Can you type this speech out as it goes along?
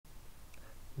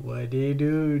What do you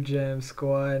do, Gem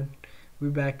Squad? We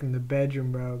back in the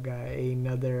bedroom, bro. Got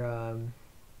another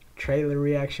trailer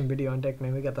reaction video on deck,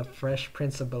 man. We got the Fresh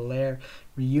Prince of Bel-Air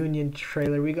reunion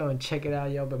trailer. We gonna check it out,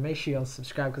 yo. But make sure y'all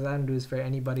subscribe, because I don't do this for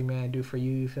anybody, man. I do it for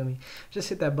you, you feel me? Just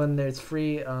hit that button there. It's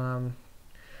free.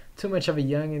 Too much of a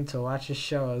youngin' to watch this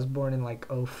show. I was born in like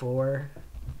 '04.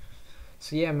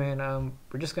 So yeah, man.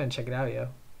 We're just gonna check it out, yo.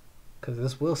 Cause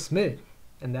it's Will Smith.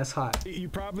 And that's hot. You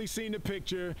probably seen the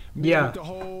picture. Yeah. With the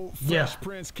whole Fresh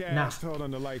Prince cast. Nah. Hold on,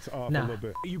 the lights off a little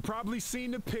bit. You probably seen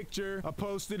the picture. I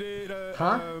posted it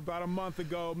about a month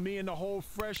ago. Me and the whole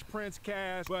Fresh Prince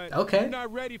cast. But you're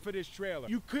not ready for this trailer.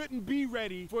 You couldn't be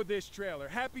ready for this trailer.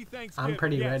 Happy Thanksgiving. I'm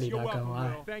pretty ready, you're not welcome, gonna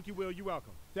lie. Will. Thank you, Will. You're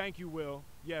welcome. Thank you, Will.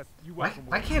 Yes, you're welcome.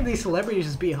 Why can't these celebrities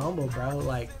just be humble, bro?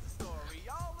 Like,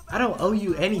 I don't owe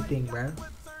you anything, bro.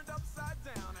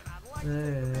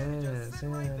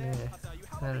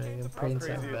 Prince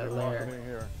of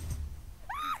Bel-Air.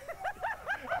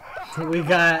 We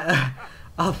got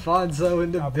Alfonso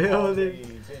in the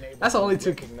building. That's the only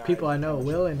two people I know,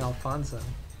 Will and Alfonso.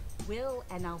 Will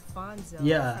and Alfonso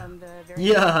from the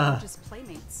very gorgeous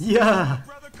Playmates. Yeah.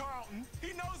 Brother Carlton,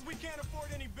 he knows we can't afford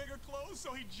any bigger clothes,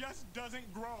 so he just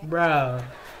doesn't grow. Bro.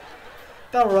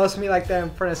 Don't roast me like that in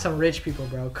front of some rich people,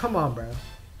 bro. Come on, bro.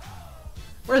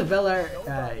 Where's Bel-Air?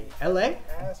 LA?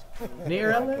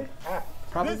 Near LA?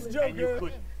 Probably. And you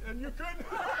couldn't. And you couldn't.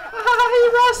 He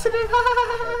roasted it.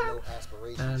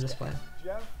 I'm just playing.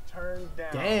 Jeff turned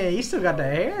down. Dang, you still got the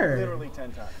hair. Literally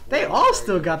 10 times. They all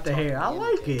still got the hair. I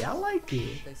like it. I like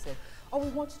it. They said, "Oh, we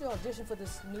want you to audition for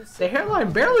this new." The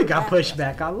hairline barely got pushed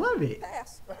back. I love it.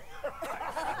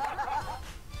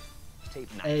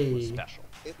 Hey. Special.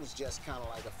 It was just kind of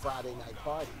like a Friday night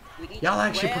party. Y'all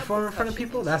actually perform in front of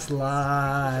people? That's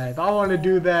live. I want to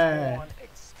do that.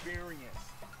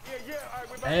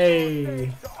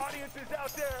 Hey. The audience is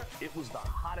out there. It was the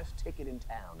hottest ticket in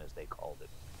town, as they called it.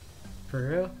 For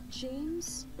real?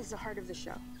 James is the heart of the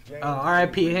show. Oh,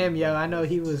 R.I.P. him, yo. I know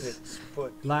he was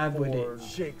live with it.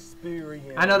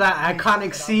 Shakespearean. I know that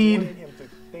iconic scene.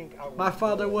 My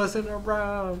father wasn't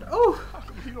around. Oh.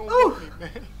 Oh.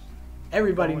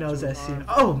 Everybody knows that scene.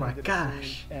 Oh my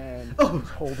gosh. Oh.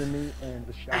 Holding me and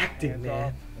the shot acting,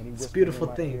 man. It's a beautiful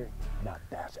thing. Now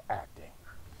that's acting.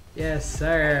 Yes, I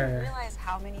sir. realize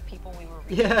how many people we were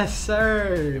reaching. Yes,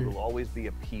 sir. There will always be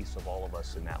a piece of all of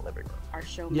us in that living room. Our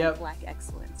show made black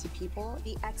excellence to people.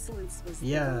 The excellence was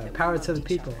power to the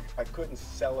people. I couldn't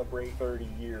celebrate 30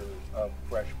 years of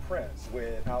Fresh Prince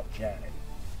without Janet.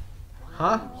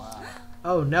 Huh?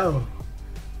 Oh no.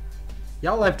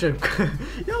 Y'all left her.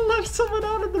 Y'all left someone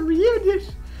out of the reunion.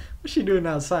 What's she doing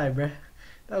outside, bruh?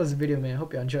 That was the video, man.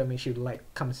 Hope y'all enjoyed. Make sure you like,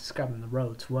 comment, subscribe on the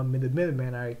road to 1 million,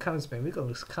 man. Alright, comments, man. We gonna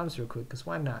look some comments real quick, cause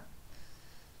why not?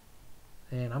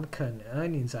 Man, I'm cutting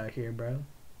onions out here, bro.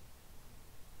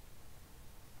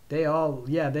 They all,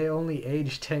 they only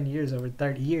aged 10 years over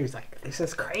 30 years. Like, this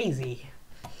is crazy.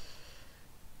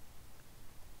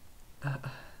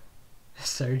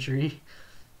 Surgery.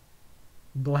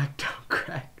 Black don't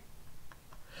crack.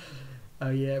 Oh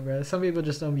yeah, bro. Some people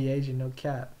just don't be aging, no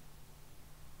cap.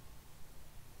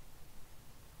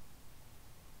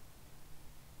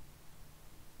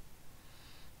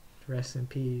 Rest in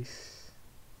peace.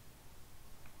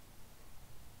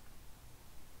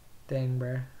 Dang,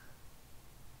 bruh.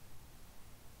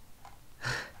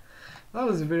 That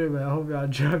was the video, man. I hope y'all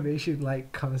enjoyed. Make sure you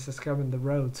like, comment, subscribe on the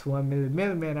road to 1 million.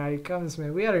 Man, alright, comments,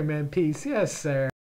 man. We out here, man. Peace. Yes, sir.